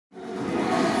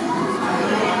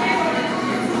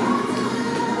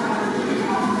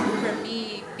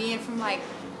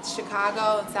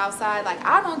Chicago and South Side, like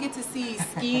I don't get to see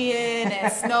skiing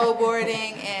and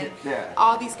snowboarding and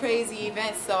all these crazy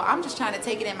events, so I'm just trying to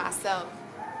take it in myself.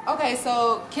 Okay,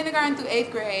 so kindergarten through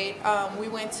 8th grade, we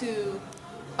went to,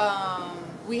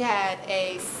 we had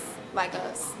a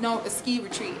ski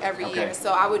retreat every year,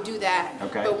 so I would do that.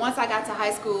 But once I got to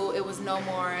high school, it was no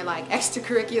more like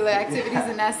extracurricular activities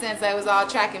in that sense. It was all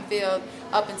track and field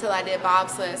up until I did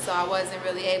bobsled, so I wasn't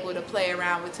really able to play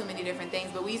around with too many different things.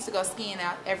 But we used to go skiing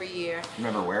out every year.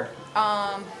 Remember where?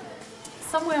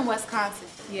 Somewhere in Wisconsin.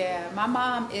 Yeah, my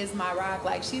mom is my rock.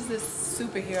 Like, she's a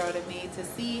superhero to me. To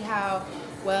see how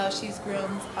well she's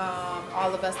groomed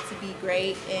all of us to be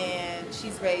great, and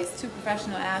she's raised 2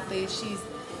 professional athletes. She's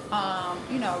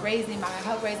you know,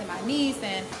 helped raising my niece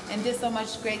and did so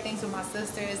much great things with my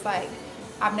sister. It's like,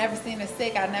 I've never seen her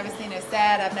sick, I've never seen her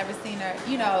sad, I've never seen her,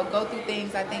 you know, go through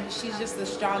things. I think she's just the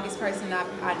strongest person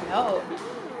I know.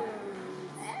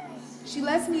 She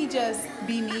lets me just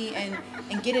be me and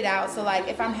get it out. So like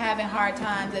if I'm having hard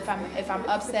times, if I'm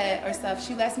upset or stuff,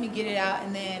 she lets me get it out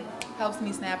and then helps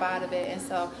me snap out of it. And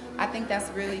so I think that's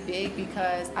really big,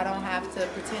 because I don't have to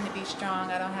pretend to be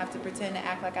strong. I don't have to pretend to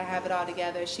act like I have it all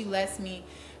together. She lets me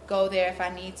go there if I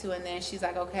need to, and then she's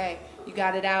like, okay, you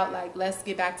got it out, like let's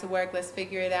get back to work, let's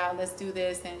figure it out, let's do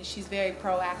this. And she's very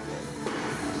proactive.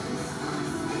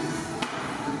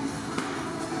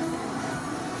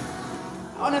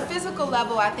 On a physical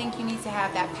level, I think you need to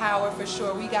have that power for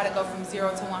sure. We got to go from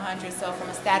 0 to 100, so from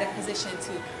a static position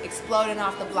to exploding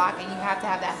off the block, and you have to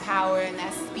have that power and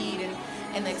that speed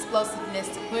and the explosiveness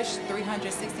to push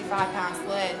 365-pound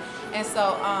sled. And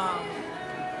so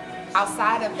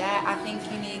outside of that, I think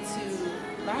you need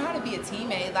to learn how to be a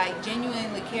teammate, like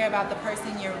genuinely care about the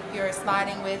person you're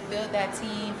sliding with, build that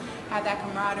team, have that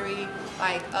camaraderie,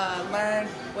 like learn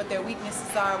what their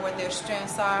weaknesses are, what their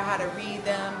strengths are, how to read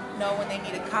them, know when they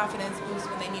need a confidence boost,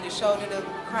 when they need a shoulder to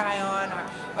cry on,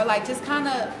 or like just kind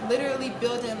of literally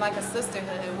building like a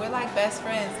sisterhood. We're like best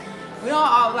friends. We don't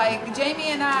all, like Jamie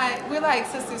and I, we're like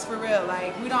sisters for real.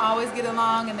 Like we don't always get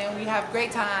along, and then we have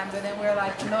great times, and then we're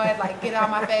like annoyed, like get out of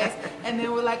my face, and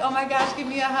then we're like, oh my gosh, give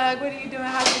me a hug, what are you doing,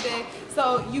 how's your day?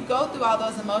 So you go through all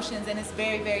those emotions, and it's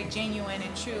very, very genuine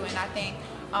and true. And I think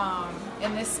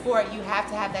in this sport you have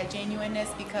to have that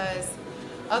genuineness, because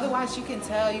otherwise you can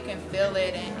tell, you can feel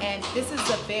it, and this is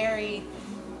a very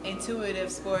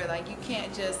intuitive sport. Like you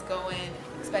can't just go in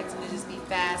expecting to just be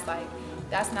fast. Like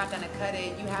that's not going to cut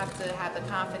it. You have to have the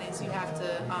confidence, you have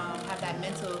to have that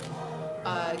mental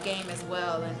game as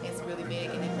well, and it's really big,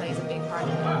 and it plays a big part of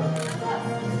it.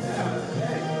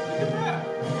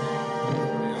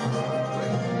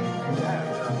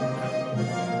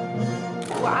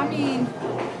 Well, I mean,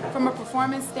 from a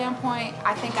performance standpoint,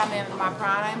 I think I'm in my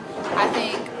prime. I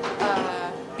think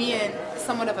being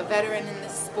somewhat of a veteran in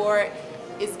this sport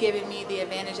is giving me the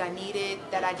advantage I needed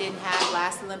that I didn't have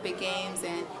last Olympic Games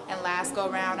and last go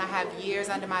round. I have years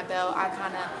under my belt. I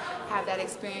kind of have that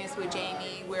experience with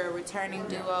Jamie. We're a returning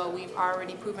duo. We've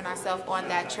already proven ourselves on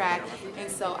that track, and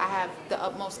so I have the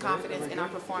utmost confidence in our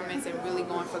performance and really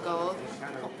going for gold.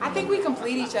 I think we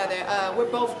complete each other. We're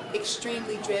both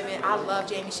extremely driven. I love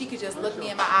Jamie. She could just look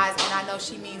me in my eyes and I know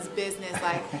she means business.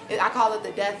 Like I call it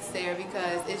the death stare,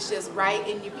 because it's just right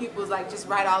in your pupils, like just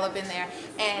right all up in there,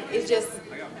 and it's just,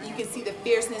 you can see the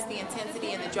fierceness, the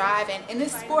intensity, and the drive. And in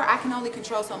this sport, I can only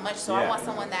control so much, so I want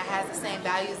someone that has the same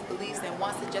values, beliefs, and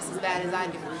wants it just as bad as I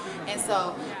do. And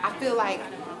so I feel like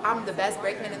I'm the best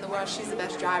brakeman in the world, she's the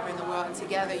best driver in the world, and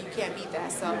together you can't beat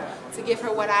that. So to give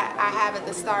her what I have at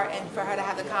the start, and for her to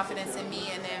have the confidence in me,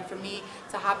 and then for me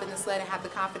to hop in the sled and have the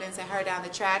confidence in her down the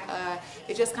track,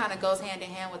 it just kind of goes hand in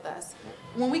hand with us.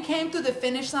 When we came through the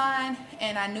finish line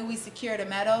and I knew we secured a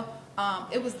medal,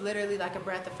 it was literally like a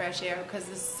breath of fresh air, because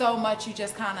there's so much you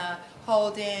just kind of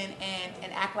hold in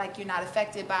and act like you're not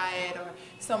affected by it, or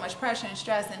so much pressure and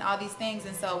stress and all these things.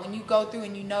 And so when you go through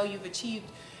and you know you've achieved,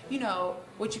 you know,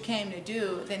 what you came to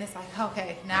do, then it's like,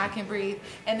 okay, now I can breathe.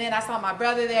 And then I saw my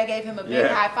brother there, gave him a big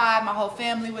high five, my whole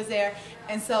family was there.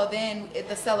 And so then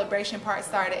the celebration part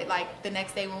started, like the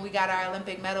next day when we got our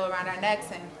Olympic medal around our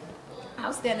necks, and I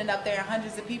was standing up there,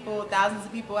 hundreds of people, thousands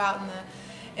of people out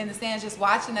in the stands just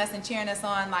watching us and cheering us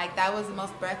on. Like that was the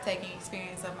most breathtaking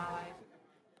experience of my life.